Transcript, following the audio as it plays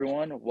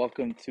Everyone.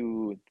 Welcome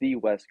to the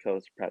West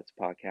Coast Preps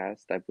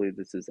Podcast. I believe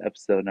this is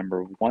episode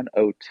number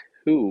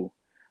 102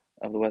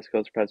 of the West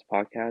Coast Preps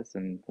Podcast,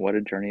 and what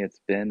a journey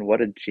it's been. What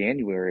a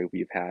January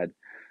we've had.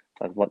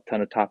 A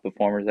ton of top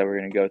performers that we're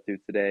going to go through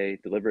today.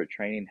 Deliberate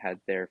Training had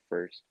their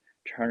first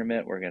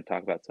tournament. We're going to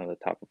talk about some of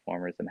the top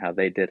performers and how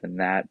they did in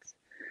that.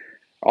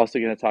 Also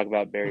going to talk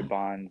about Barry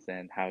Bonds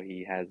and how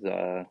he has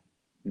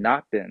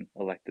not been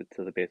elected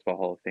to the Baseball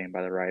Hall of Fame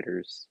by the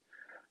writers.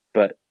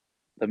 But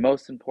the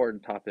most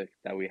important topic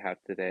that we have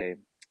today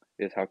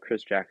is how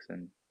Chris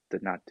Jackson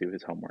did not do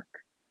his homework.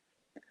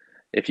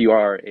 If you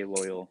are a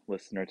loyal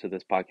listener to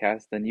this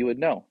podcast, then you would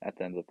know at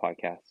the end of the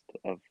podcast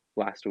of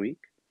last week,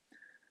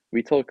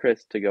 we told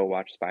Chris to go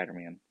watch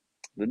Spider-Man,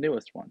 the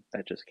newest one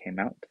that just came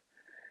out,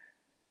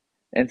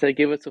 and to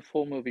give us a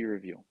full movie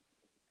review.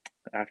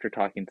 After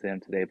talking to him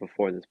today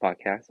before this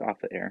podcast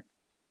off the air,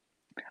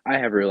 I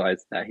have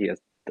realized that he has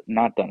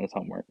not done his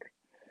homework,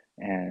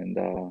 and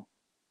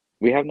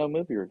we have no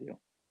movie review.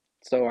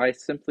 So I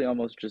simply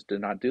almost just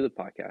did not do the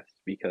podcast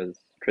because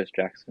Chris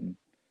Jackson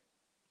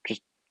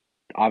just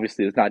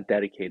obviously is not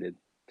dedicated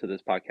to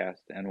this podcast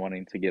and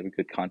wanting to give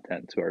good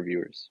content to our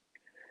viewers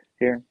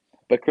here.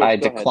 But Chris, I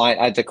go ahead. decline.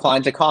 I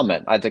decline to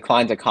comment. I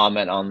decline to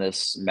comment on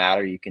this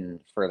matter. You can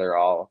further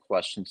all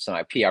questions to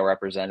my PR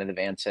representative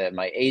and to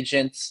my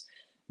agents,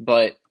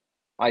 but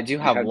I do You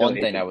have have no one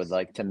thing I would agents.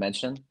 like to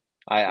mention.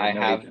 I, You have I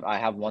no have I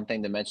agents. have one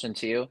thing to mention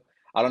to you.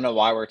 I don't know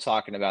why we're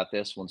talking about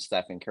this when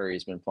Stephen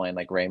Curry's been playing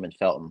like Raymond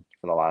Felton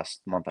for the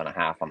last month and a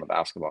half on the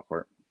basketball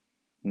court.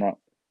 No.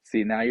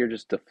 See, now you're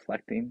just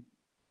deflecting,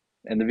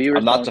 and the I'm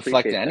viewers not don't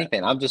deflecting appreciate that.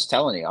 anything. I'm just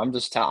telling you. I'm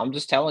just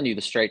telling you the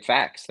straight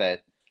facts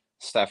that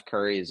Steph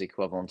Curry is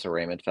equivalent to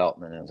Raymond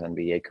Felton in his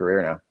NBA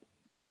career now.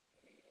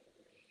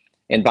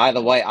 And by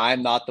the way,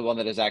 I'm not the one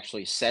that has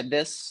actually said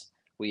this.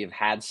 We have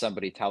had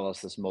somebody tell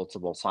us this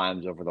multiple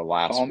times over the Call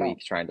last him out. week,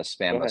 trying to Go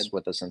spam ahead. us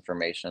with this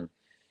information.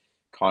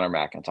 Connor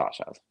McIntosh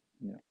has.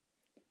 Yeah,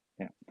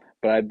 yeah.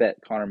 But I bet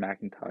Connor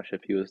McIntosh,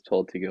 if he was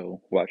told to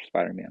go watch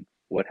Spider-Man,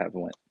 would have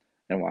went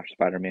and watched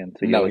Spider-Man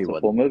to give No, he us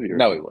a full wouldn't. movie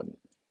No, he review. wouldn't.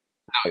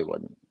 No, he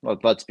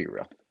wouldn't. Let's be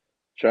real.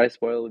 Should I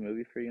spoil the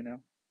movie for you now?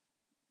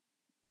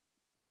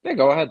 Yeah,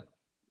 go ahead.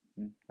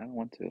 I don't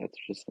want to. That's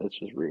just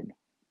rude.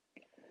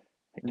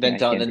 I can't Then I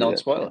don't can't then do don't that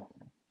to spoil you.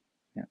 it.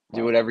 Yeah.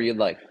 Do Well, whatever you'd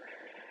like.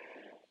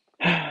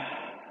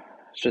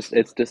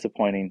 it's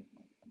disappointing.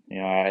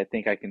 I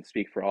think I can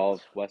speak for all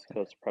of West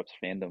Coast Preps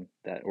fandom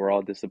that we're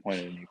all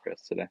disappointed in you,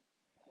 Chris, today.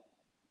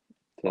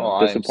 It's Oh, a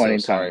I am so disappointing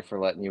time, sorry for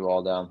letting you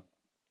all down.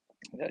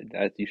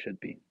 as you should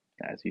be,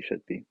 as you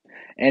should be.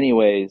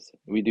 Anyways,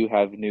 we do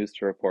have news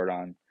to report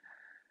on.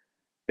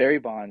 Barry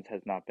Bonds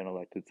has not been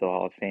elected to the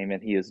Hall of Fame,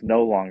 and he is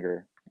no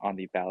longer on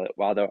the ballot.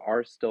 While there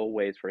are still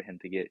ways for him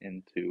to get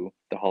into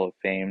the Hall of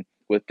Fame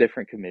with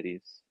different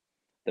committees,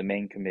 the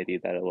main committee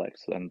that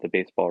elects the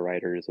Baseball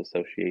Writers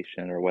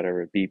Association or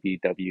whatever,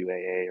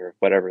 BBWAA or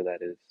whatever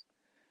that is,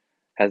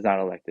 has not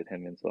elected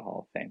him into the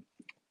Hall of Fame.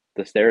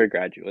 The Stara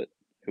graduate,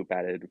 who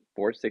batted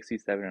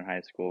 467 in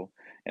high school,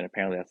 and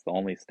apparently that's the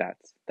only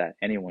stats that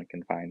anyone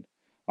can find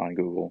on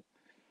Google,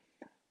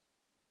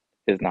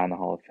 is not in the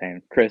Hall of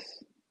Fame.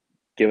 Chris,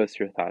 give us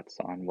your thoughts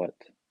on what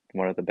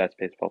one of the best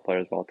baseball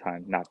players of all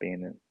time not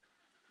being in.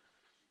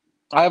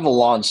 I have a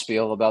long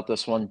spiel about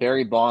this one.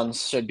 Barry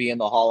Bonds should be in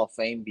the Hall of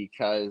Fame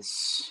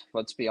because,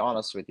 let's be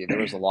honest with you, there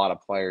was a lot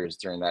of players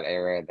during that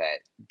era that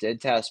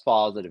did test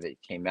positive. It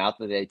came out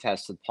that they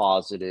tested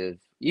positive.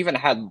 Even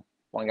had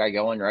one guy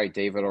going, right,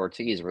 David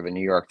Ortiz, where the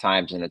New York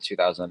Times in a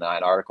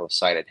 2009 article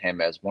cited him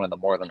as one of the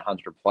more than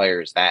 100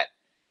 players that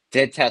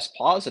did test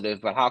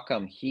positive, but how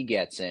come he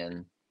gets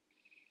in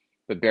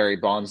but Barry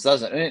Bonds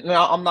doesn't? And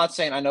now, I'm not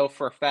saying I know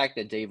for a fact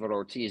that David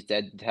Ortiz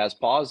did test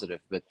positive,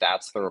 but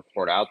that's the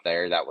report out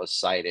there that was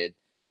cited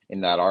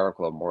in that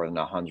article of more than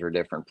 100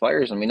 different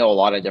players. And we know a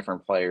lot of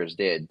different players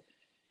did.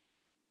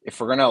 If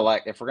we're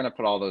gonna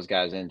put all those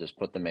guys in, just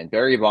put them in.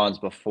 Barry Bonds,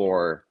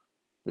 before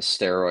the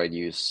steroid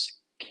use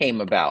came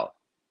about,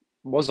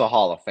 was a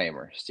Hall of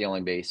Famer.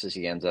 Stealing bases,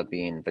 he ends up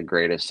being the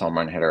greatest home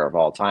run hitter of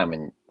all time,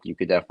 and you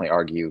could definitely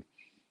argue,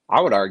 I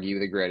would argue,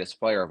 the greatest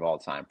player of all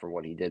time for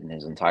what he did in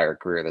his entire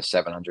career, the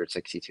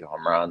 762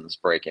 home runs,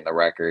 breaking the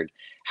record.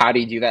 How do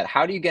you do that?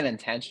 How do you get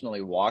intentionally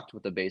walked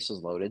with the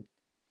bases loaded?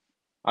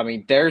 I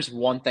mean, there's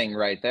one thing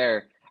right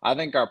there. I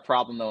think our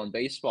problem though in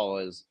baseball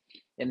is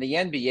in the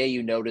NBA,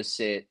 you notice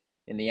it.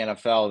 In the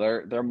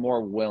NFL, they're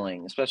more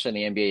willing,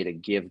 especially in the NBA, to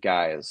give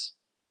guys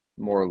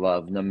more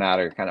love, no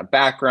matter kind of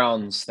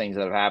backgrounds, things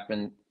that have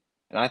happened.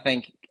 And I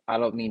think, I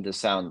don't mean to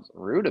sound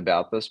rude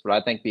about this, but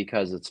I think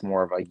because it's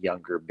more of a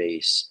younger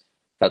base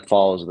that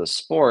follows the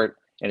sport,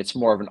 and it's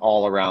more of an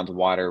all-around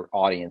wider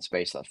audience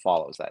base that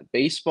follows that.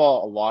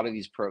 Baseball, a lot of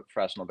these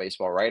professional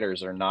baseball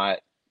writers are not,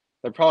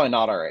 they're probably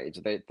not our age.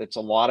 It's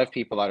a lot of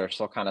people that are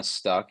still kind of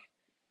stuck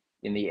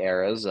in the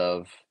eras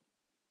of,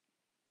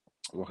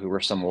 well, who were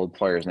some old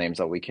players' names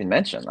that we can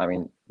mention. I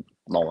mean,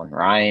 Nolan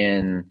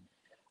Ryan,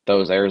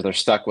 those eras, they're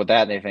stuck with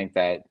that. And they think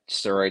that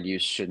steroid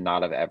use should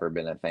not have ever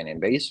been a thing in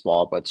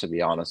baseball. But to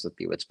be honest with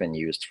you, it's been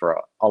used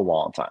for a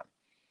long time.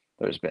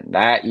 There's been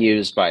that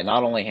used by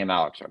not only him,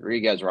 Alex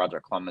Rodriguez, Roger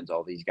Clemens,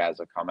 all these guys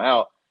have come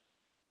out.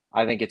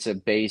 I think it's a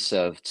base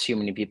of too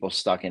many people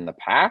stuck in the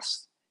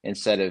past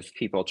instead of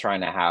people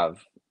trying to have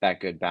that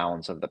good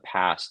balance of the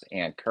past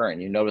and current.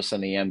 You notice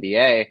in the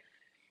NBA,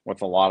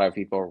 with a lot of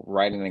people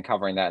writing and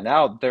covering that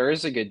now, there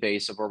is a good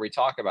base of where we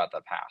talk about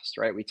the past,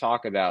 right? We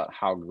talk about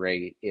how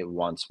great it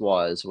once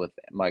was with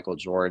Michael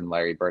Jordan,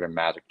 Larry Bird, and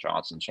Magic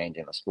Johnson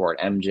changing the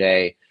sport,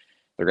 MJ,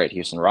 the great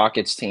Houston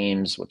Rockets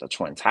teams with the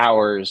Twin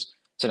Towers.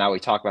 So now we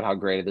talk about how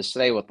great it is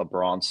today with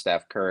LeBron,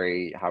 Steph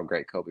Curry, how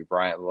great Kobe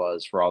Bryant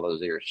was for all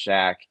those years,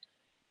 Shaq,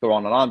 go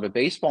on and on. But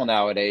baseball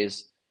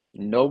nowadays,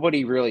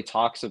 nobody really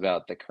talks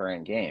about the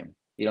current game.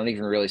 You don't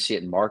even really see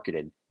it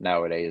marketed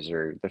nowadays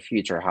or the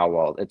future, how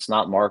well it's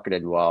not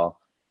marketed well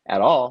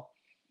at all.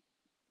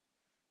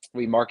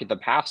 We market the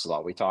past a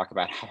lot. We talk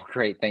about how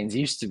great things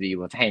used to be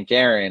with Hank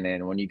Aaron.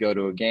 And when you go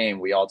to a game,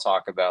 we all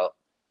talk about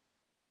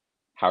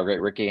how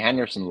great Ricky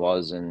Henderson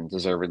was, and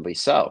deservedly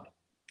so.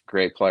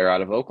 Great player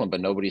out of Oakland,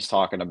 but nobody's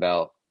talking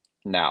about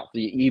now.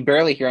 You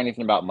barely hear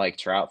anything about Mike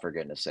Trout, for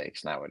goodness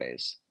sakes,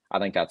 nowadays. I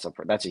think that's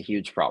a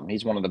huge problem.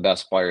 He's one of the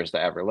best players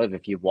to ever live.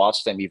 If you've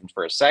watched him even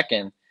for a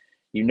second,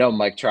 you know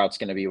Mike Trout's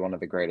going to be one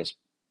of the greatest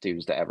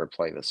dudes to ever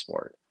play this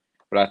sport.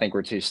 But I think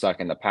we're too stuck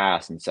in the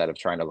past instead of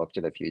trying to look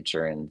to the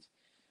future and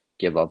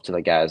give up to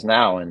the guys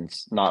now, and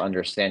not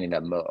understanding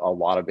that a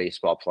lot of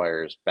baseball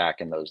players back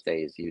in those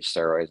days used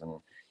steroids, and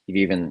you've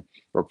even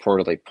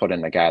reportedly put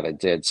in the guy that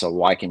did. So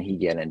why can he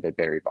get in, but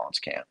Barry Bonds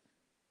can't?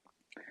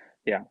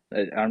 Yeah,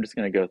 I'm just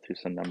going to go through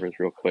some numbers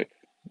real quick.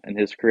 And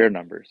his career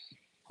numbers: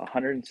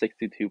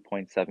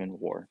 162.7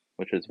 WAR,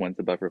 which is wins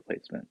above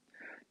replacement,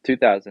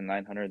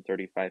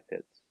 2,935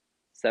 hits,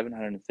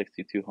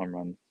 762 home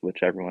runs,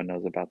 which everyone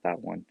knows about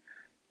that one,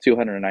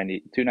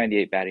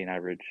 298 batting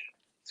average,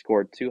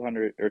 scored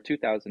 200 or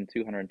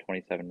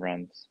 2,227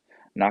 runs,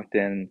 knocked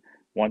in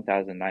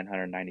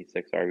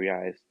 1,996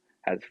 RBIs,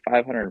 has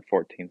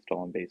 514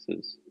 stolen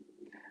bases.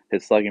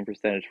 His slugging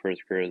percentage for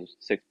his career is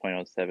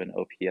 6.07,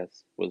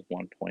 OPS was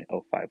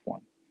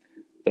 1.051.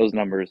 Those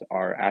numbers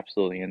are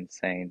absolutely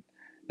insane.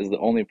 This is the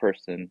only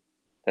person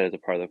that is a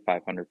part of the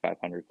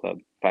 500-500 club,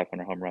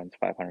 500 home runs,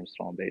 500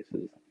 stolen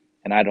bases.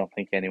 And I don't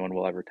think anyone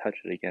will ever touch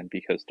it again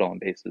because stolen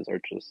bases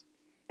are just,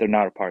 they're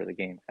not a part of the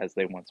game as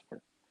they once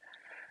were.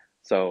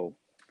 So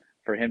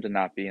for him to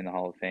not be in the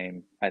Hall of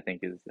Fame, I think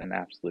is an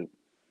absolute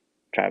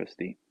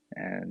travesty.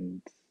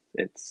 And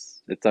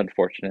it's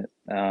unfortunate.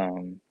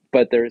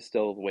 But there is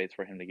still ways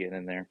for him to get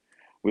in there.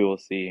 We will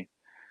see.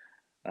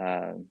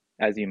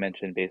 As you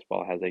mentioned,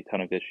 baseball has a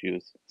ton of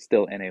issues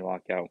still in a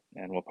lockout,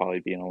 and will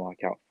probably be in a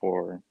lockout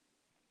for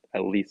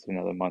at least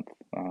another month.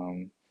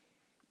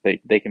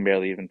 They can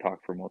barely even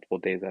talk for multiple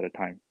days at a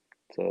time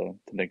to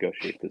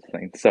negotiate this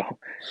thing. So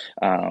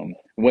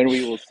when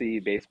we will see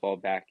baseball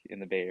back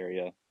in the Bay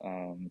Area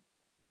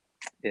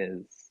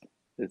is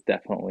is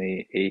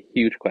definitely a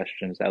huge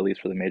question, at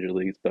least for the major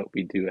leagues. But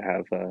we do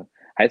have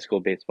high school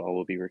baseball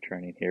will be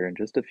returning here in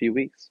just a few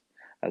weeks,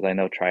 as I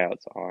know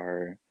tryouts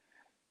are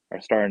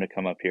starting to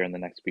come up here in the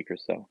next week or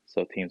so.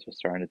 So teams are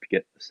starting to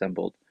get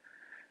assembled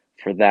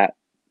for that.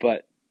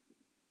 But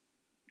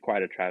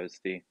quite a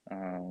travesty.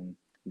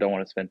 Don't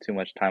want to spend too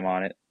much time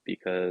on it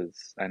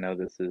because I know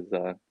this is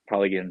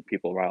probably getting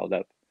people riled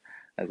up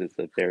as it's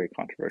a very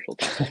controversial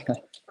topic.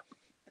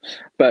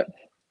 But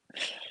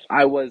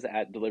I was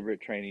at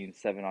Deliberate Training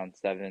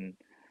 7-on-7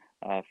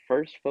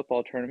 first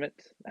football tournament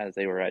as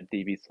they were at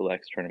DB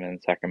Select's tournament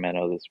in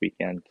Sacramento this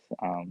weekend.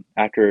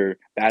 After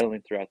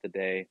battling throughout the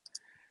day,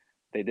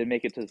 they did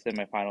make it to the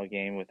semifinal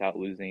game without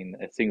losing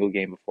a single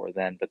game before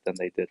then, but then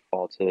they did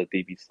fall to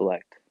DB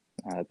Select,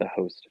 the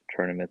host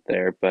tournament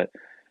there. But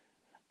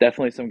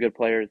definitely some good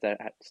players that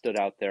stood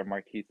out there.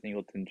 Marquise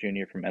Singleton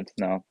Jr. from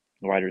Encinal,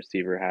 wide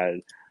receiver,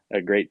 had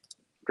a great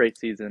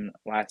season.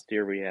 Last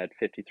year we had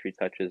 53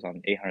 touches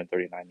on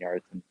 839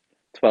 yards and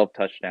 12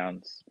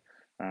 touchdowns.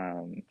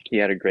 He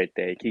had a great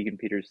day. Keegan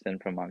Peterson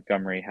from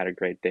Montgomery had a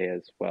great day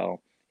as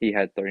well. He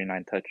had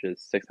 39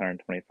 touches,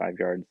 625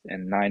 yards,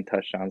 and 9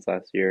 touchdowns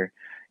last year.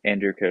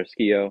 Andrew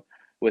Carrasquillo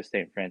with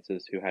St.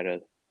 Francis, who had a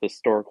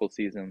historical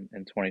season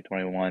in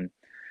 2021.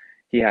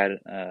 He had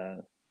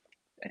an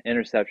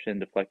interception,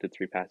 deflected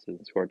 3 passes,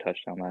 and scored a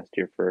touchdown last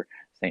year for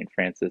St.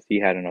 Francis. He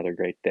had another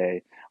great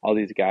day. All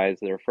these guys,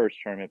 their first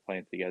tournament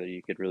playing together,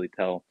 you could really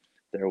tell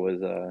there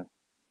was a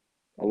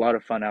lot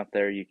of fun out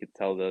there. You could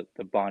tell the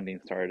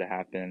bonding started to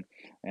happen,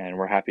 and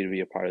we're happy to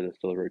be a part of this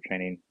Deliberate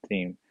Training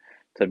team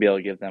to be able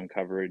to give them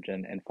coverage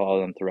and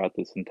follow them throughout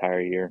this entire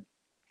year.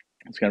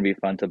 It's going to be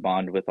fun to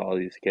bond with all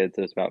these kids.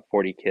 There's about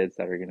 40 kids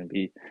that are going to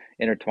be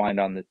intertwined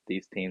on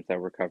these teams that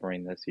we're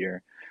covering this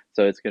year.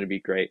 So it's going to be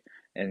great.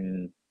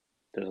 And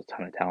there's a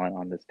ton of talent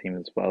on this team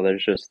as well.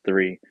 There's just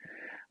three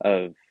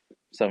of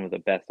some of the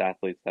best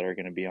athletes that are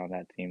going to be on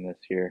that team this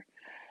year.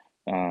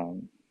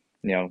 Um,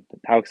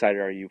 how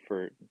excited are you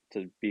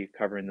to be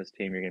covering this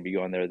team? You're going to be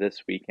going there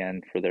this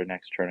weekend for their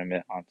next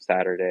tournament on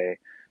Saturday.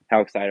 How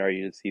excited are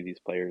you to see these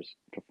players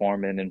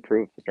perform and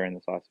improve during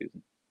this off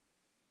season?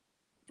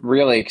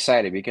 really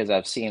excited because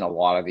I've seen a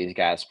lot of these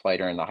guys play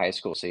during the high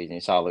school season.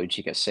 You saw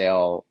Luchi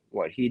Casale,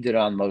 what he did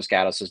on Los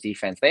Gatos'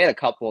 defense. They had a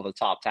couple of the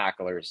top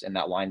tacklers in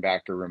that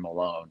linebacker room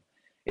alone.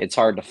 It's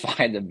hard to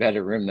find a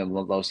better room than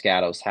what Los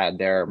Gatos had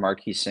there.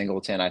 Marquis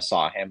Singleton, I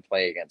saw him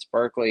play against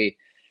Berkeley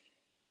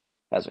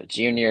as a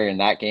junior in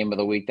that game of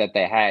the week that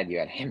they had. You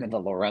had him and the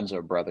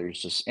Lorenzo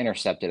brothers just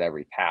intercepted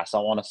every pass. I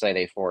want to say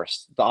they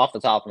forced, off the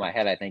top of my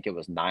head, I think it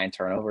was 9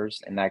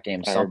 turnovers in that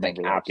game, I something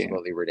remember that game.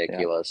 absolutely Yeah,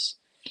 ridiculous.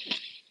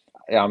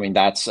 I mean,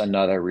 that's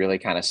another really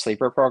kind of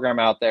sleeper program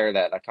out there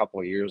that a couple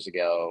of years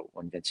ago,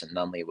 when Vincent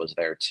Nunley was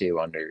there too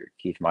under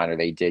Keith Miner,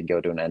 they did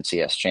go to an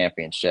NCS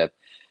championship.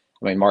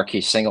 I mean,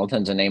 Marquis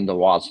Singleton's a name to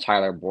watch.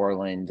 Tyler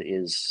Borland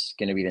is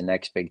going to be the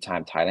next big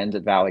time tight end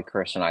at Valley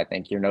Christian. I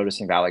think you're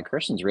noticing Valley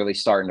Christian's really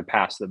starting to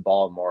pass the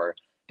ball more.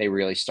 They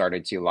really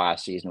started to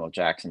last season with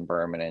Jackson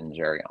Berman and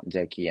Jerry on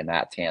Dickey and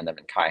that tandem,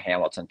 and Kai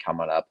Hamilton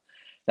coming up.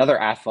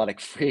 Another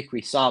athletic freak.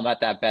 We saw him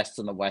at that Best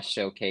in the West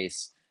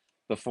showcase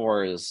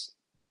before his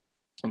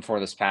before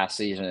this past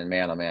season, and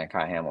man, oh man,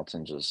 Kai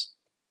Hamilton just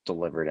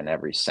delivered in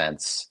every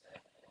sense.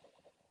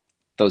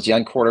 Those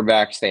young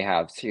quarterbacks they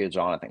have too,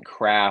 Jonathan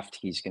Kraft,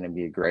 he's going to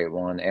be a great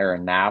one.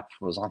 Aaron Knapp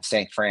was on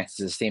St.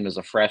 Francis' team as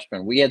a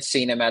freshman. We had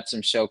seen him at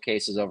some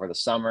showcases over the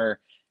summer,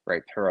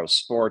 right? Pro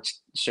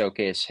Sports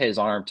showcase his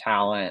arm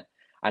talent.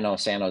 I know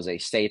San Jose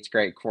State's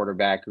great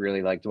quarterback.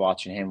 Really liked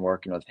watching him,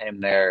 working with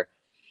him there.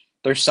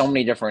 There's so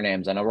many different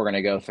names. I know we're going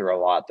to go through a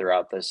lot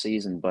throughout this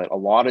season, but a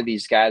lot of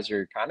these guys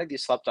are kind of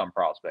these slept-on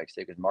prospects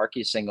because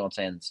Marquis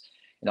Singleton's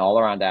an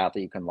all-around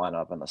athlete. You can line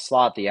up in the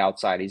slot, the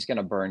outside. He's going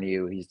to burn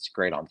you. He's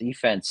great on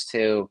defense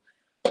too.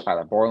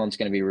 Tyler Borland's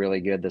going to be really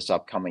good this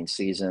upcoming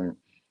season.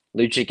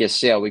 Luchi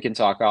Castillo, we can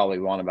talk all we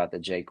want about the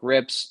Jake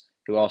Rips.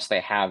 Who else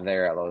they have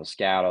there at Los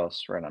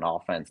Gatos? Running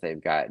offense,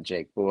 they've got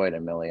Jake Boyd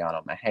and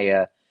Emiliano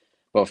Mejia,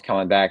 both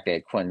coming back. They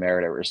had Quinn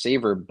Merritt at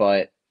receiver,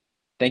 but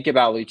think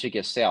about Luchi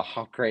Casale,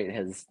 how great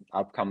his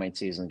upcoming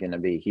season is going to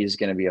be. He's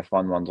going to be a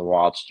fun one to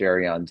watch.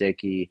 Jerry on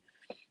Dickey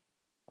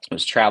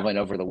was traveling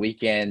over the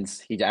weekends.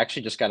 He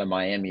actually just got a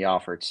Miami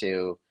offer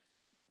too.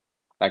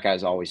 That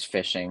guy's always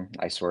fishing.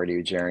 I swear to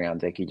you, Jerry on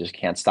Dickey just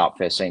can't stop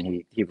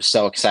fishing. He was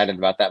so excited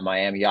about that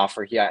Miami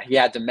offer. He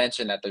had to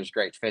mention that there's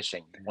great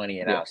fishing when he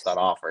announced that yes,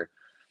 offer.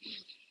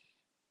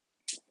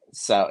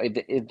 So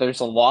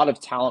there's a lot of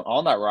talent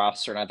on that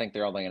roster, and I think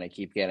they're only going to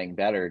keep getting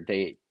better.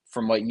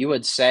 From what you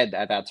had said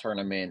at that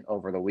tournament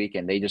over the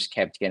weekend, they just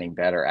kept getting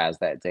better as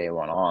that day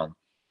went on.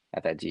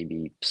 At that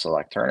GB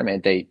Select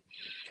tournament,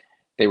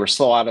 they were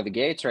slow out of the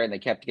gates, right? And they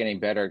kept getting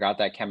better, got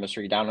that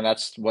chemistry down, and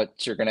that's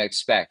what you're going to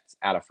expect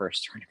out of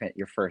first tournament,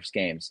 your first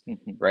games, hmm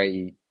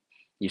right?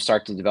 You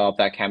start to develop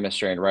that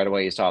chemistry, and right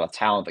away you saw the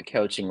talent, the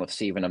coaching with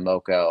Steven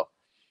Amoko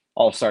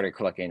all started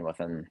clicking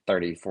within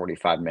 30,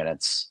 45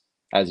 minutes,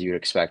 as you'd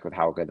expect with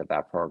how good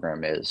that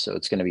program is. So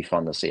it's going to be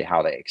fun to see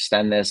how they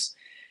extend this.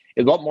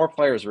 And what more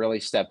players really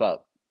step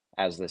up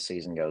as this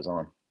season goes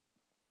on.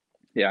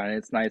 yeah, and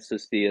it's nice to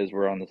see as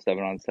we're on the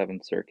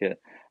 7-on-7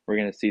 circuit, we're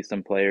going to see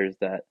some players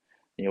that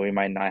we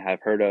might not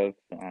have heard of,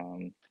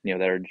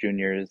 that are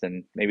juniors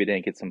and maybe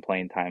didn't get some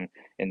playing time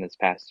in this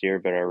past year,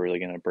 but are really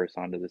going to burst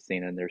onto the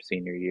scene in their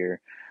senior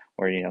year,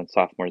 or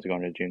sophomores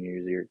going to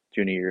junior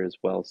year as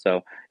well.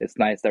 So it's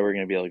nice that we're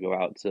going to be able to go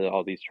out to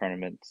all these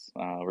tournaments.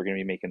 We're going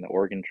to be making the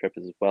Oregon trip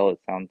as well. It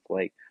sounds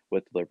like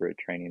with deliberate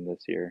training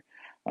this year,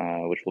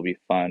 which will be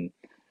fun.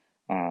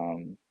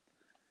 Um,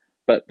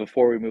 but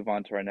before we move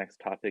on to our next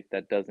topic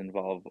that does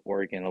involve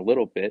Oregon a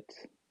little bit,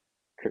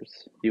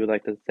 Chris, you would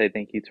like to say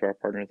thank you to our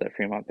partners at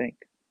Fremont Bank.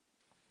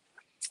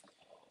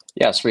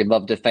 Yes, we'd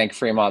love to thank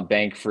Fremont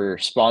Bank for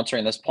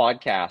sponsoring this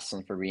podcast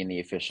and for being the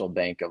official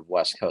bank of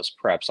West Coast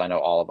Preps. I know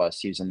all of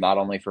us use them not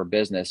only for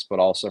business, but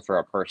also for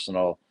our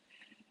personal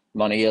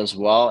money as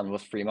well. And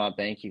with Fremont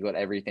Bank, you get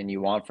everything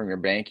you want from your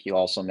bank. You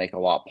also make a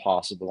lot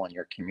possible in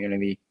your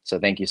community. So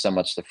thank you so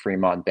much to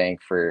Fremont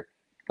Bank for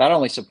not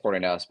only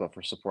supporting us, but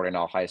for supporting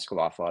all high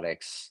school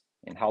athletics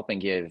and helping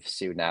give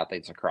student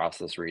athletes across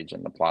this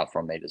region the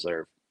platform they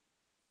deserve.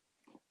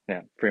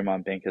 Yeah,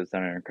 Fremont Bank has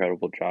done an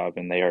incredible job,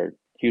 and they are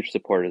huge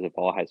supporters of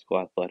all high school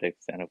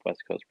athletics and of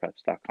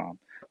westcoastpreps.com.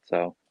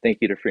 So thank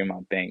you to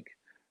Fremont Bank.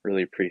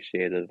 Really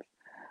appreciative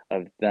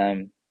of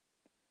them.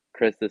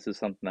 Chris, this is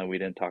something that we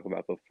didn't talk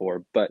about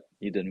before, but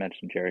you did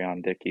mention Jerry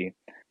on Dickey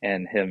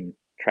and him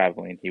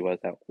traveling. He was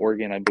at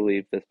Oregon, I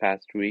believe, this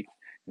past week,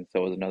 and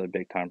so was another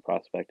big time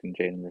prospect in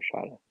Jaden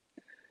Rashada.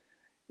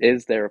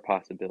 Is there a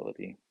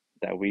possibility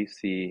that we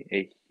see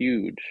a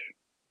huge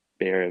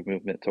Bay Area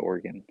movement to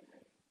Oregon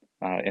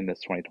in this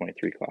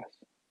 2023 class?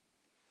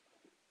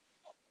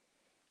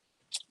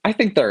 I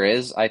think there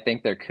is. I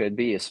think there could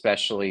be,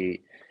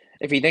 especially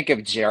if you think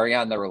of Jerry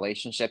on the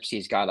relationships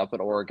he's got up at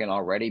Oregon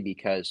already,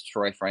 because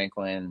Troy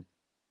Franklin,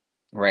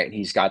 right,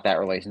 he's got that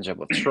relationship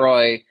with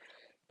Troy.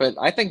 But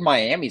I think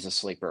Miami's a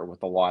sleeper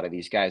with a lot of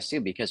these guys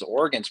too, because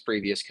Oregon's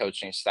previous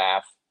coaching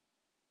staff,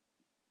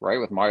 right,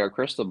 with Mario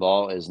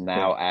Cristobal, is Yeah,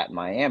 now at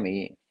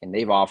Miami, and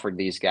they've offered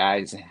these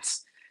guys.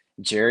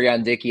 Jerry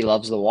on Dickey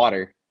loves the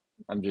water.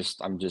 I'm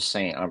just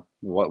saying.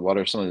 What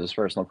are some of his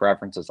personal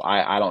preferences?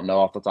 I don't know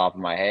off the top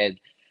of my head.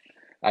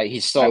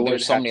 He's I still would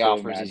there's so have many to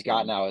offers he's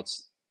got imagine. now.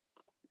 It's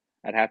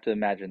I'd have to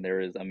imagine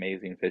there is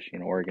amazing fishing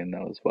in Oregon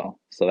though as well.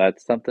 So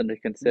that's something to yeah,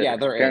 consider.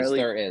 there is, Apparently,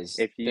 there is,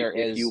 if you there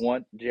if you is.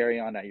 want Jerry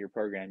on at your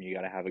program, you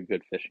got to have a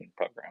good fishing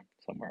program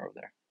somewhere over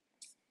there.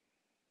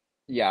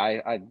 Yeah,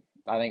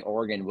 I think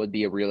Oregon would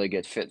be a really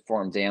good fit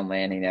for him. Dan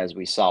Lanning, as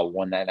we saw,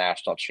 won that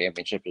national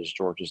championship as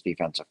Georgia's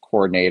defensive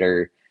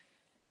coordinator.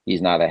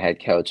 He's not a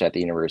head coach at the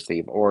University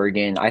of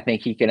Oregon. I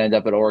think he can end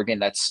up at Oregon.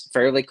 That's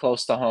fairly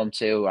close to home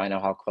too. I know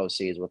how close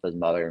he is with his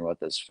mother and with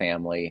his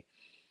family.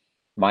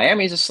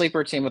 Miami's a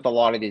sleeper team with a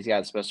lot of these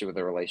guys, especially with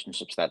the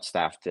relationships that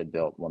staff did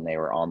build when they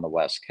were on the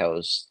West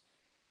Coast.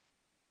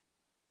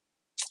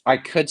 I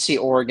could see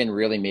Oregon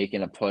really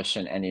making a push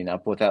and ending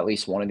up with at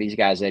least one of these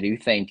guys. I do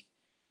think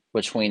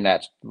between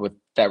that with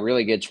that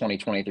really good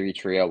 2023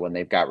 trio when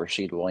they've got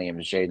Rasheed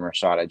Williams, Jaden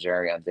Rashada,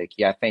 Jerry on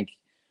Dickey, I think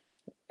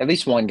at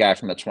least one guy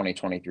from the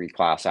 2023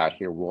 class out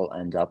here will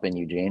end up in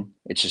Eugene.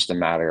 It's just a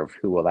matter of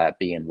who will that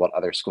be and what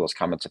other schools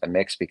come into the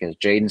mix because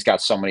Jaden's got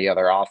so many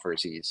other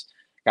offers. He's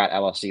got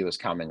LSU was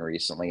coming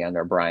recently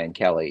under Brian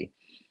Kelly.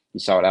 You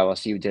saw what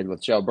LSU did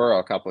with Joe Burrow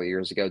a couple of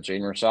years ago.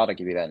 Jaden Rashada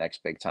could be that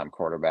next big time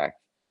quarterback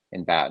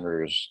in Baton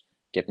Rouge,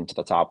 getting to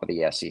the top of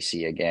the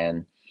SEC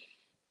again.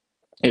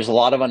 There's a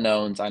lot of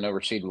unknowns. I know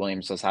Rasheed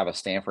Williams does have a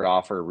Stanford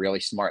offer, really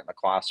smart in the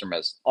classroom,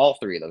 as all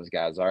three of those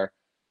guys are.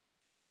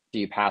 Do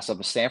you pass up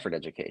a Stanford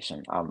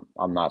education?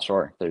 I'm not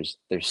sure. There's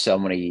so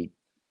many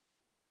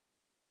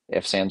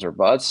ifs, ands, or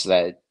buts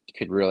that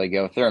could really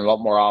go through, and what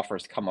more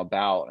offers come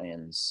about,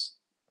 and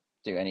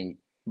do any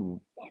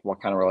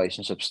what kind of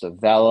relationships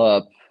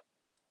develop,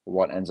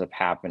 what ends up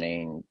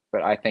happening.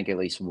 But I think at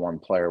least one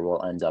player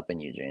will end up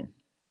in Eugene.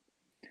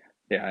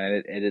 Yeah,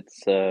 and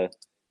it's a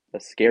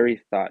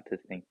scary thought to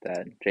think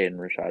that Jaden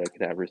Rashada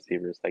could have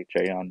receivers like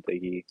Jayon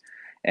Diggy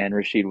and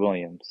Rasheed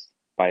Williams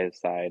by his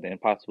side,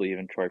 and possibly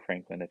even Troy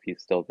Franklin if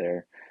he's still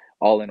there,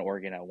 all in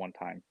Oregon at one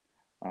time.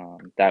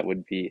 That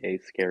would be a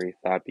scary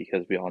thought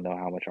because we all know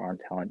how much arm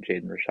talent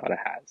Jaden Rashada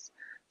has.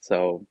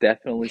 So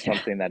definitely Yeah.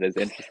 something that is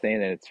interesting,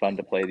 and it's fun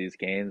to play these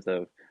games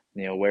of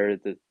where are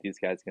these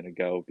guys going to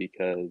go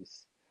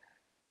because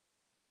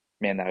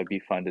man, that would be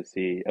fun to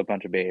see a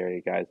bunch of Bay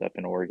Area guys up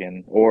in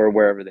Oregon or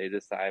wherever they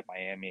decide,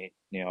 Miami,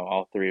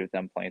 all three of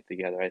them playing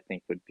together, I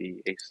think would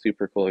be a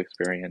super cool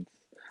experience.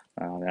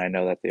 And I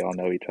know that they all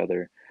know each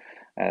other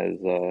as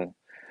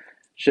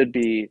should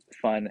be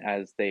fun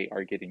as they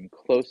are getting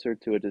closer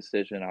to a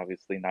decision.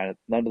 Obviously, none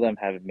of them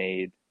have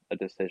made a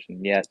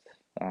decision yet.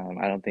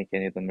 I don't think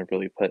any of them have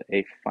really put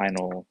a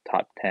final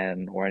top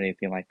 10 or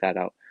anything like that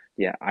out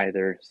yet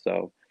either.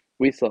 So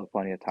we still have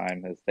plenty of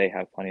time as they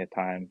have plenty of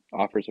time.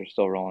 Offers are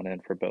still rolling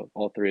in for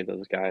all three of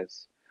those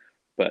guys.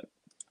 But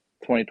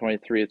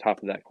 2023, the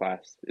top of that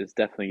class, is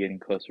definitely getting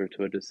closer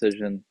to a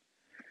decision.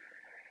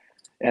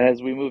 And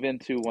as we move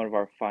into one of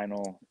our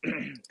final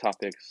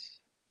topics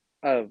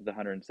of the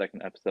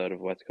 102nd episode of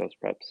West Coast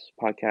Preps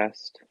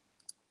podcast,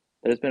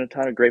 there's been a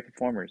ton of great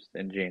performers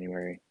in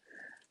January.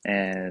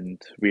 And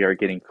we are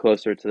getting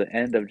closer to the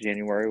end of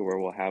January where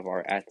we'll have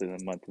our Athlete of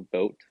the Month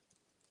vote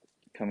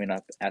coming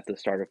up at the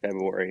start of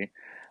February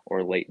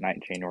or late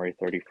night January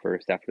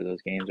 31st after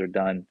those games are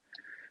done.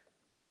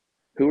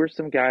 Who are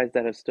some guys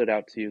that have stood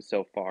out to you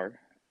so far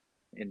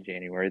in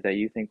January that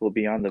you think will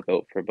be on the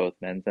vote for both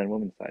men's and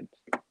women's sides?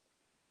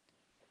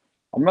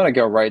 I'm going to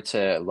go right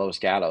to Los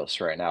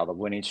Gatos right now, the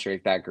winning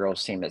streak that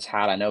girls team has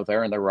had. I know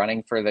they're in the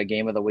running for the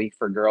game of the week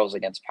for girls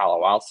against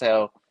Palo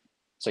Alto.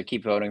 So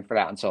keep voting for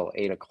that until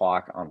 8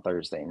 o'clock on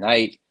Thursday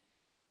night.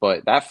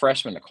 But that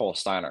freshman, Nicole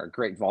Steiner, a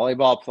great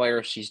volleyball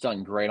player. She's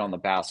done great on the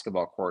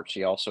basketball court.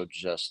 She also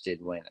just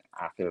did win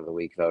Athlete of the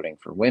Week voting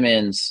for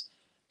women's.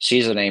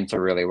 She's a name to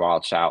really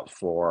watch out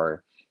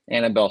for.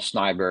 Annabelle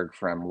Schneiberg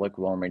from Lick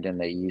Wilmington,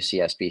 the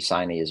UCSB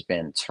signee, has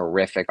been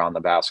terrific on the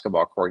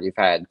basketball court. You've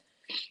had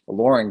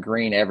Lauren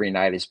Green every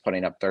night is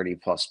putting up 30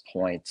 plus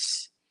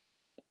points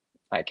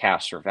at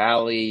Castro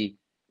Valley.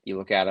 You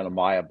look at it,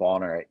 Amaya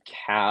Bonner at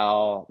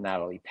Cal,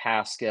 Natalie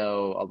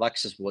Pasco,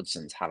 Alexis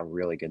Woodson's had a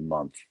really good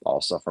month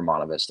also for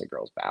Monte Vista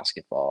girls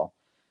basketball.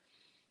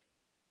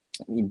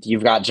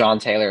 You've got John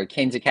Taylor at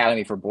Kings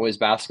Academy for boys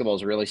basketball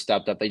has really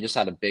stepped up. They just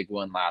had a big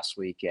win last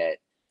week at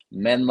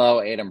Menlo.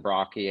 Aiden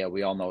Brockia,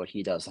 we all know what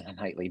he does on a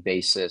nightly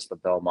basis. The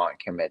Belmont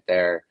commit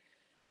there.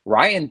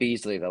 Ryan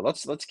Beasley, though,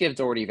 let's give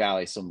Doherty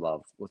Valley some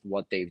love with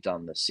what they've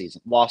done this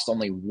season. Lost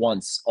only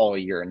once all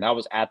year, and that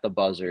was at the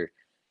buzzer.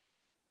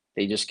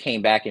 They just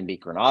came back and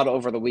beat Granada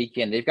over the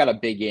weekend. They've got a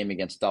big game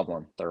against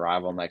Dublin, their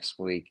rival next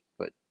week.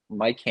 But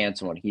Mike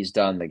Hansen, what he's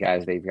done, the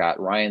guys they've got,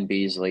 Ryan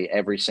Beasley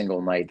every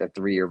single night, the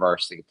 3-year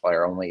varsity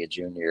player, only a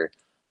junior,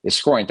 is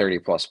scoring 30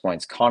 plus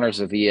points. Connor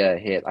Zavia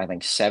hit, I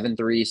think, 7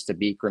 threes to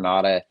beat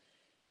Granada.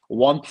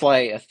 One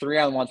play, a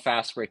 3-on-1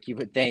 fast break, you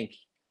would think,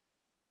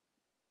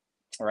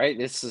 right?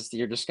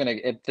 You're just gonna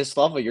at this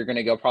level, you're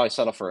gonna go probably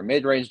settle for a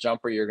mid-range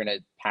jumper. You're gonna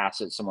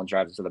pass it, someone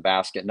drives it to the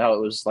basket. No,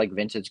 it was like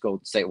vintage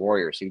Golden State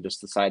Warriors. You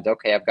just decide,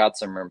 okay, I've got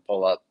some room,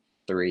 pull up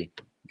 3,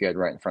 good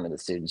right in front of the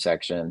student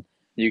section.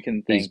 You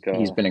can He's thank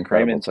he's been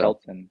incredible Raymond too.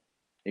 Felton.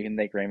 You can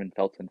thank Raymond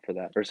Felton for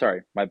that. Or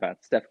sorry, my bad.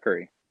 Steph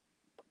Curry.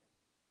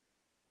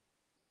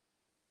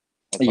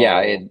 That's Yeah,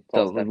 all. That's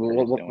all Steph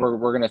Curry's doing.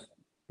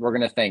 we're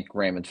gonna thank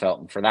Raymond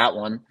Felton for that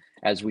one,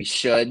 as we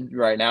should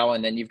right now.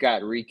 And then you've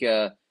got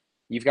Rika,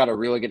 you've got a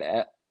really good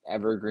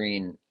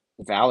Evergreen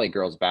Valley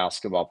girls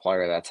basketball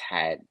player that's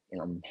had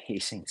an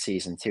amazing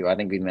season too. I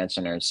think we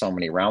mentioned her in so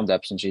many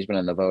roundups, and she's been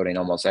in the voting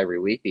almost every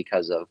week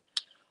because of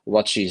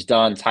what she's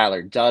done.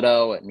 Tyler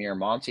Dutto at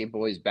Miramonte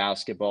boys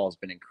basketball has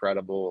been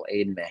incredible.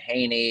 Aiden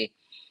Mahaney,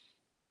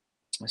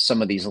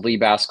 some of these elite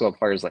basketball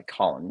players like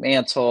Colin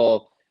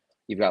Mantle.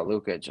 You've got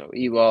Luca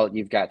Joewell.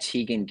 You've got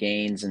Tegan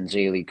Gaines and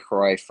Jaylee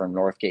Croy from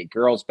Northgate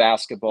girls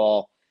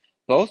basketball.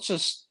 Both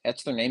just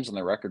that's their names on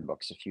the record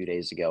books a few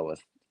days ago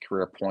with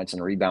career points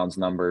and rebounds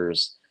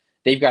numbers.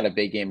 They've got a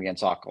big game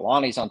against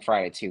Acalanes on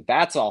Friday too.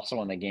 That's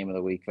also in the game of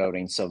the week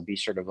voting, so be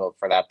sure to vote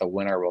for that. The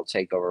winner will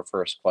take over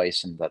first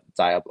place in the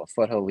Diablo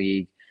Foothill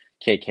League.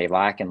 KK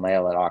Lack and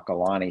Layla at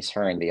Acalanes.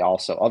 Her and the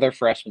also other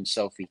freshman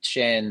Sophie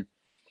Chin.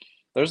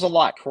 There's a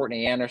lot.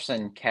 Courtney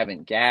Anderson,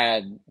 Kevin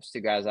Gadd, those two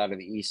guys out of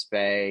the East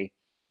Bay.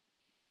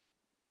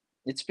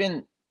 It's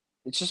been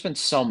it's just been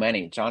so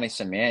many. Johnny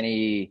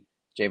Samani,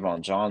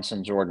 Javon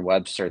Johnson, Jordan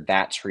Webster,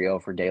 that trio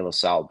for De La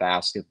Salle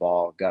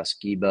basketball, Gus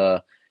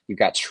Giba. You've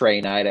got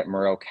Trey Knight at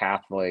Moreau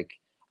Catholic.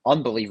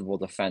 Unbelievable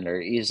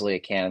defender, easily a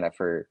candidate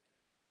for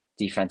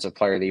defensive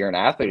player of the year and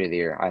athlete of the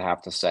year, I'd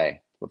have to say,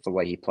 with the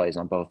way he plays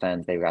on both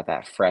ends. They've got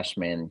that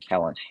freshman,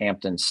 Kellen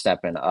Hampton,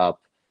 stepping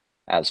up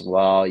as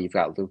well. You've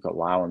got Luca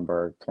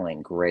Lauenberg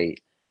playing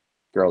great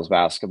girls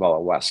basketball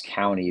at West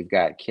County. You've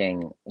got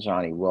King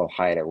Johnny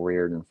Wilhite at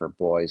Reardon for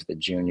boys, the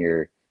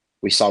junior.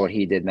 We saw what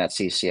he did in that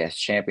CCS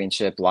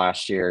championship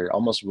last year,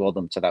 almost willed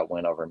them to that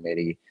win over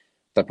Midi.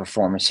 The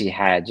performance he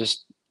had,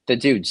 just the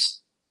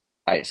dude's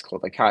ice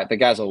cold. The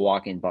guy's a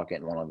walking bucket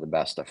and one of the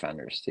best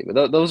defenders, too.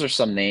 But those are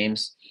some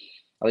names,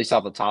 at least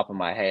off the top of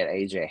my head.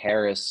 AJ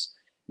Harris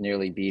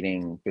nearly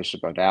beating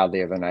Bishop O'Dowd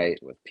the other night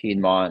with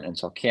Piedmont. And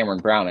so Cameron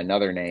Brown,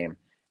 another name,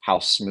 how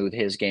smooth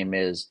his game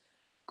is.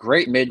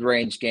 Great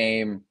mid-range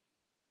game,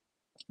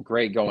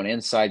 great going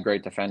inside,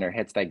 great defender,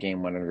 hits that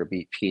game winner to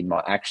beat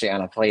Piedmont. Actually,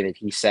 on a play that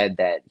he said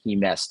that he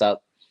messed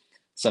up,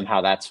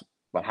 somehow that's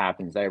what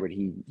happens there. But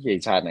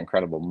he's had an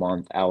incredible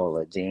month.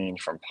 Ella Ladine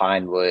from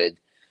Pinewood,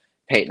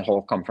 Peyton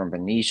Holcomb from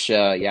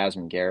Benicia,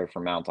 Yasmin Garrett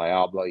from Mount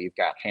Diablo. You've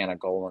got Hannah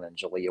Golan and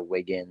Jalea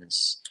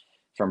Wiggins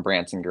from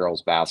Branson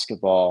girls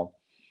basketball.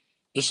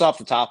 Just off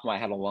the top of my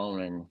head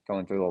alone, and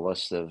going through the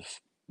list of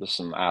just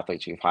some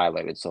athletes you've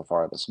highlighted so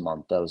far this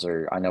month, those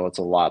are, I know it's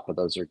a lot, but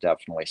those are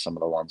definitely some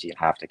of the ones you'd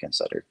have to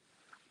consider.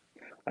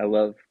 I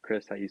love,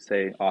 Chris, how you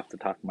say off the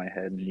top of my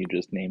head, and you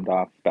just named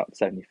off about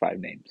 75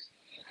 names.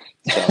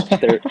 So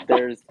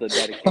there's the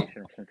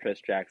dedication from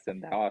Chris Jackson.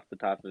 Now off the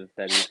top of his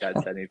head, he's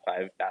got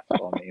 75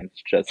 basketball names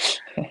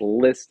just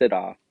listed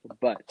off.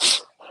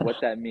 But what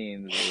that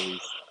means is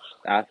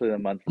Athlete of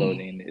the Month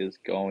voting is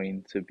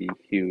going to be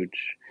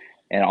huge.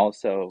 And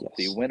also,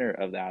 the Yes. winner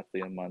of the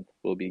Athlete of the Month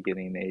will be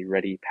getting a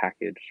Ready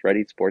package,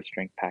 Ready sports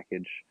drink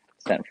package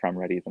sent from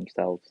Ready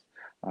themselves.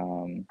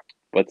 Um,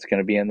 what's going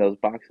to be in those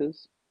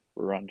boxes?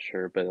 We're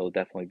unsure, but it'll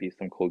definitely be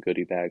some cool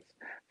goodie bags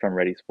from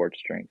Ready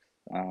Sports Drinks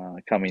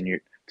coming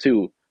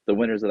to the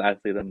winners of the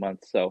Athlete of the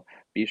Month. So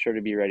be sure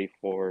to be ready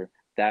for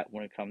that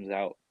when it comes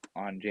out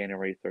on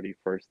January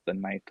 31st. The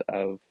night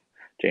of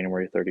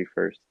January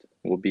 31st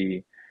will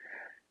be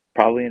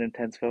probably an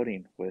intense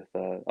voting with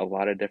a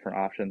lot of different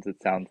options.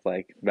 It sounds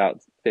like about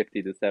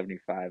 50 to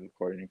 75,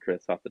 according to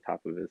Chris, off the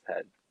top of his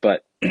head.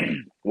 But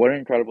what an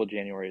incredible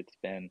January it's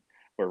been.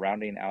 We're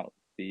rounding out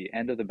the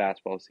end of the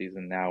basketball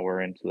season now.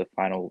 We're into the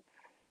final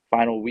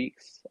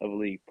weeks of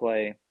league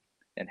play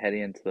and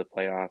heading into the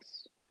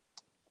playoffs.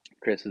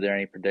 Chris, is there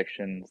any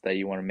predictions that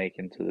you want to make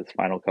into this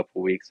final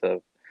couple weeks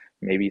of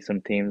maybe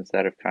some teams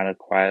that have kind of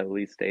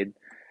quietly stayed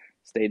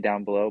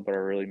down below but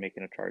are really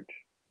making a charge?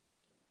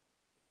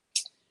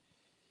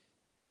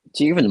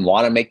 Do you even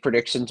want to make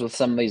predictions with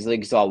some of these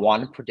leagues? Do I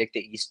want to predict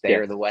the East Bay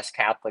or Yes, the West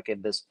Catholic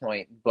at this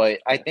point? But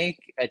I yes. think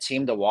a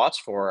team to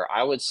watch for,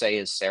 I would say,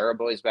 is Sarah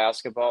boys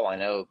basketball. I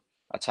know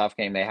a tough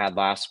game they had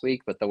last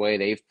week, but the way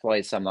they've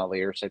played some of the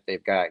leadership,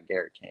 they've got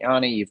Garrett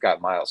Kayani, you've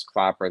got Miles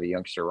Clapper, the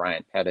youngster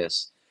Ryan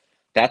Pettis.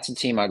 That's a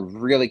team I'd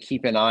really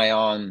keep an eye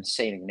on.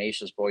 St.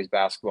 Ignatius boys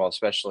basketball,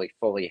 especially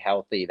fully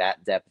healthy,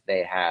 that depth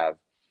they have.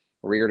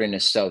 Reardon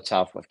is so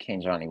tough with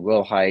King Johnny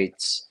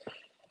Wilhites.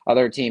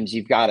 Other teams,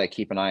 you've got to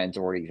keep an eye on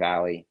Doherty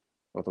Valley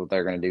with what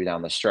they're going to do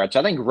down the stretch.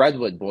 I think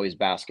Redwood boys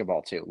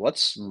basketball, too.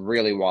 Let's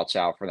really watch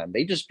out for them.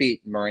 They just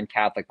beat Marin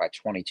Catholic by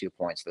 22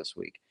 points this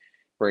week.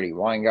 Brady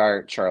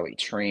Weingart, Charlie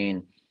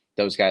Treen,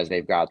 those guys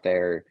they've got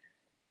there.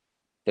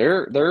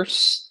 They're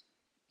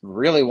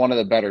really one of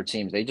the better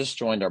teams. They just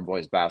joined our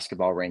boys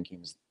basketball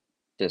rankings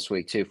this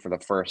week, too, for the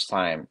first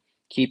time.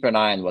 Keep an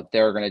eye on what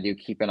they're going to do.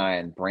 Keep an eye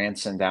on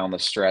Branson down the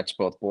stretch,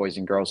 both boys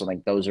and girls. I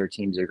think those are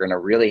teams you're going to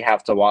really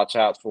have to watch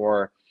out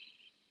for.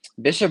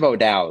 Bishop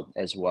O'Dowd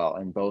as well,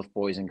 and both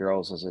boys and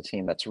girls as a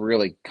team that's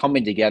really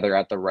coming together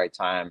at the right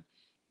time.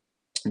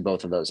 in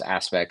both of those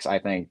aspects. I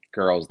think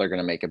girls, they're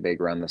going to make a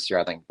big run this year.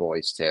 I think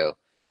boys too.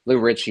 Lou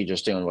Ritchie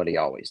just doing what he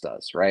always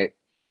does, right?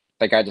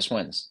 That guy just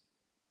wins,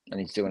 and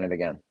he's doing Yeah, it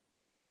again.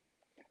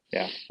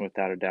 yeah,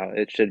 without a doubt.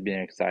 It should be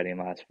an exciting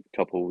last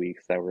couple of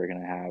weeks that we're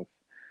gonna have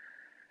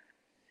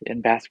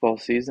in basketball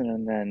season,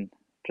 and then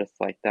just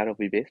like that, it'll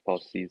be baseball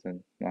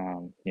season.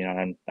 And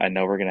I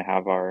know we're gonna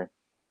have our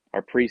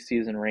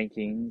preseason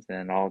rankings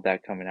and all of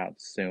that coming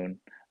out soon.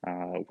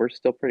 We're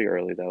still pretty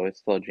early though. It's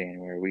still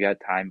January. We got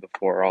time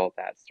before all of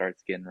that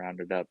starts getting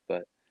rounded up.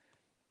 But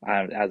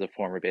as a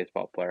former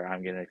baseball player,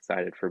 I'm getting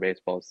excited for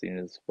baseball season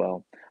as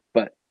well.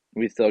 But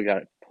we still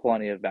got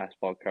plenty of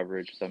basketball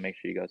coverage, so make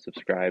sure you go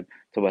subscribe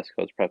to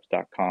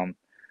westcoastpreps.com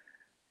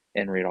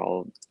and read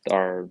all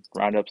our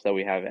roundups that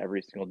we have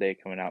every single day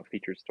coming out,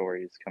 feature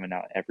stories coming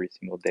out every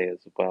single day as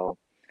well.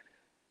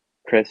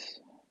 Chris, is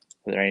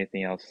there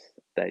anything else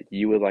that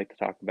you would like to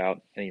talk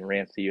about? Any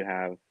rants that you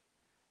have?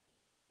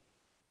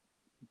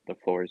 The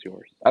floor is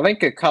yours. I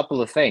think a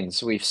couple of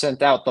things. We've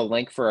sent out the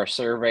link for our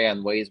survey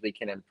on ways we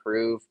can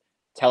improve.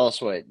 Tell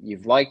us what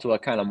you've liked,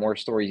 what kind of more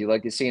stories you'd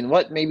like to see, and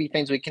what maybe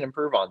things we can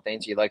improve on,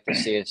 things you'd like to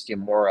see us do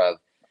more of.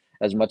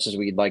 As much as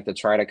we'd like to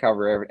try to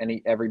cover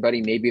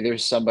everybody, maybe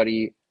there's some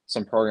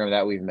program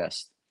that we've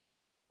missed.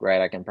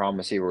 Right? I can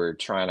promise you we're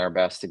trying our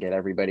best to get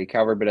everybody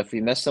covered, but if we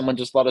miss someone,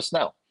 just let us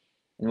know,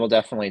 and we'll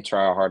definitely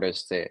try our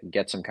hardest to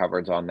get some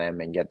coverage on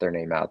them and get their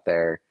name out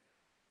there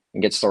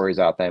and get stories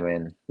out them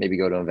and maybe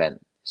go to an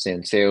event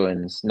soon too.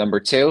 And number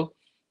two,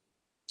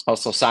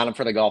 also sign up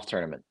for the golf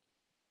tournament.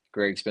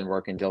 Greg's been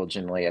working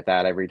diligently at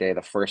that every day.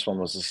 The first one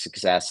was a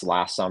success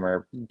last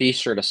summer. Be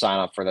sure to sign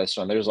up for this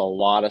one. There's a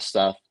lot of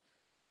stuff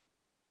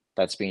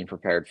that's being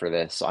prepared for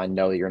this. I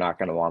know you're not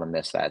going to want to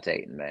miss that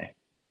date in May.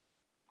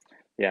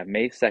 Yeah,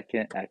 May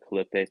 2nd at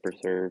Calippe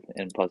Preserve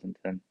in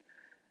Pleasanton.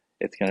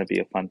 It's going to be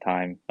a fun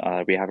time.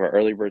 We have our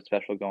early bird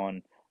special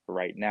going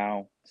right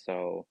now.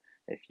 So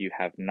if you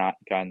have not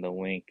gotten the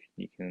link,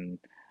 you can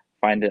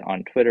find it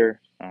on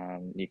Twitter.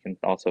 You can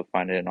also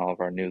find it in all of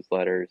our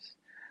newsletters.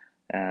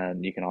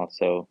 And you can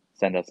also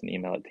send us an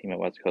email at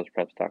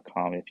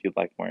team@westcoastpreps.com if you'd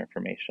like more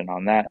information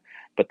on that.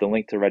 But the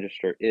link to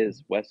register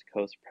is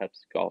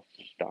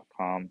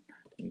westcoastprepsgolf.com.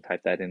 You can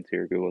type that into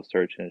your Google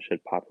search and it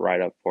should pop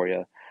right up for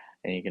you.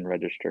 And you can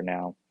register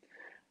now.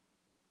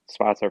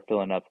 Spots are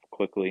filling up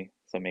quickly,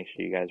 so make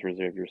sure you guys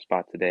reserve your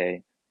spot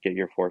today. Get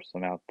your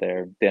foursome out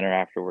there. Dinner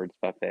afterwards,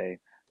 buffet,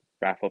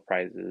 raffle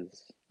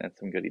prizes, and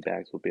some goodie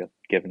bags will be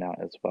given out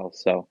as well.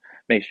 So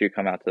make sure you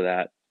come out to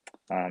that.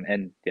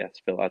 And yes,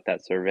 fill out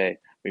that survey.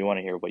 We want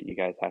to hear what you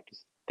guys have to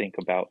think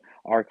about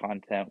our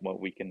content, what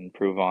we can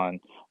improve on,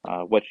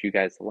 what you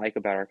guys like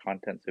about our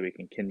content, so we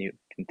can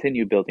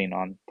continue building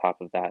on top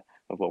of that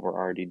of what we're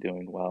already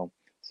doing well.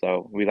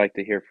 So we like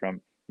to hear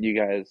from you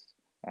guys.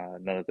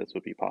 None of this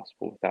would be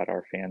possible without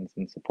our fans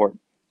and support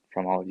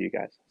from all of you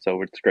guys.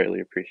 So it's greatly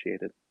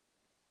appreciated.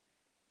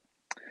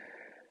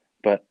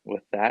 But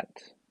with that,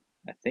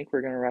 I think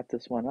we're going to wrap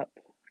this one up.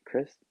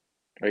 Chris,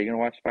 are you going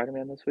to watch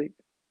Spider-Man this week?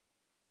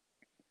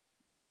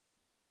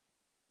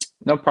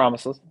 No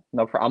promises.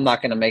 I'm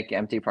not going to make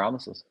empty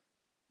promises.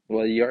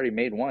 Well, you already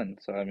made one,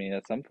 so I mean,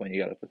 at some point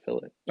you got to fulfill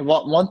it.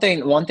 Well, one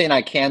thing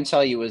I can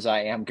tell you is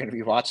I am going to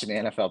be watching the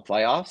NFL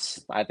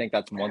playoffs. I think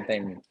that's one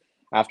thing.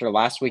 After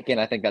last weekend,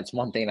 I think that's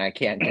one thing I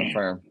can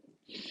confirm.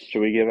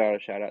 Should we give out a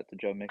shout out to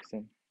Joe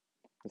Mixon?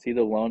 Is he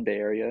the lone Bay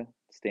Area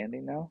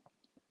standing now?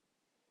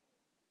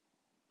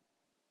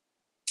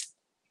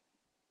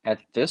 At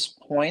this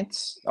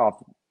point, oh,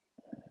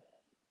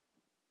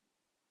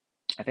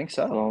 I think It's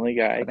the so. only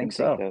guy I I think can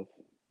think so. of.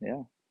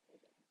 Yeah.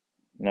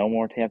 No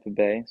more Tampa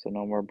Bay, so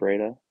no more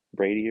Brady,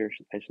 or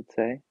I should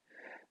say.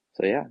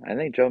 So yeah, I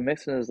think Joe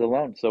Mixon is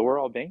alone. So we're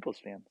all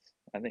Bengals fans.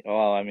 I think.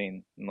 Well, I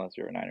mean, unless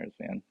you're a Niners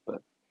fan,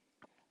 but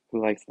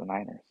who likes the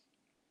Niners?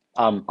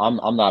 I'm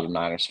not a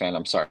Niners fan.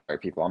 I'm sorry,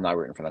 people. I'm not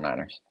rooting for the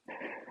Niners.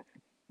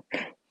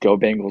 Go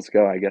Bengals,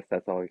 go! I guess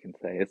that's all we can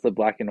say. It's the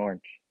black and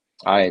orange.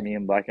 It's I me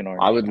and black and I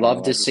orange. would I don't know love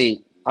why. to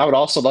see. I would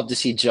also love to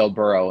see Joe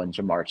Burrow and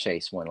Jamar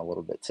Chase win a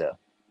little bit too.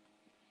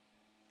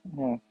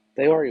 Yeah,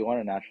 they already won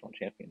a national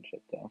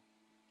championship, though.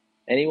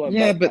 Anyone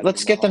Yeah, but but Patrick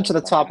let's get them to Mahomes, the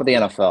I'm top of the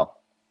happy. NFL.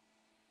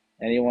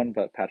 Anyone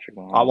but Patrick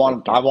Mahomes, I I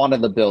can't.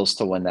 wanted the Bills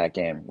to win that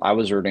game. I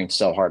was rooting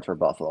so hard for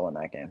Buffalo in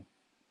that game.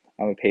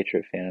 I'm a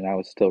Patriot fan, and I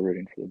was still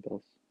rooting for the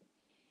Bills.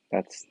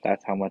 That's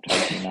how much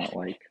I do not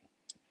like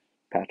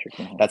Patrick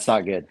Mahomes. That's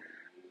not good.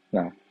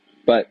 No,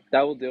 but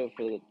that will do it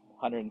for the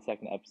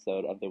 102nd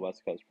episode of the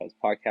West Coast Press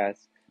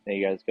podcast. Now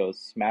you guys go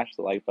smash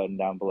the like button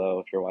down below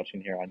if you're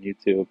watching here on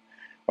YouTube,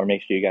 or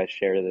make sure you guys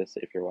share this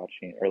if you're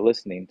watching or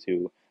listening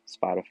to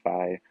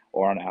Spotify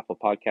or on Apple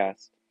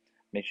Podcasts.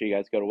 Make sure you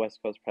guys go to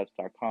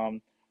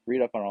westcoastpress.com,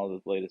 read up on all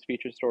the latest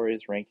feature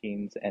stories,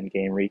 rankings, and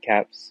game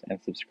recaps, and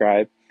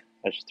subscribe.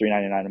 That's just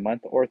 $3.99 a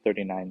month or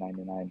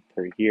 $39.99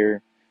 per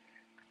year.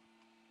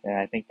 And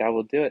I think that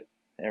will do it.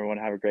 Everyone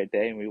have a great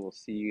day, and we will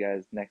see you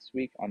guys next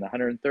week on the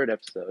 103rd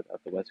episode of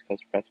the West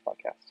Coast Press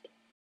Podcast.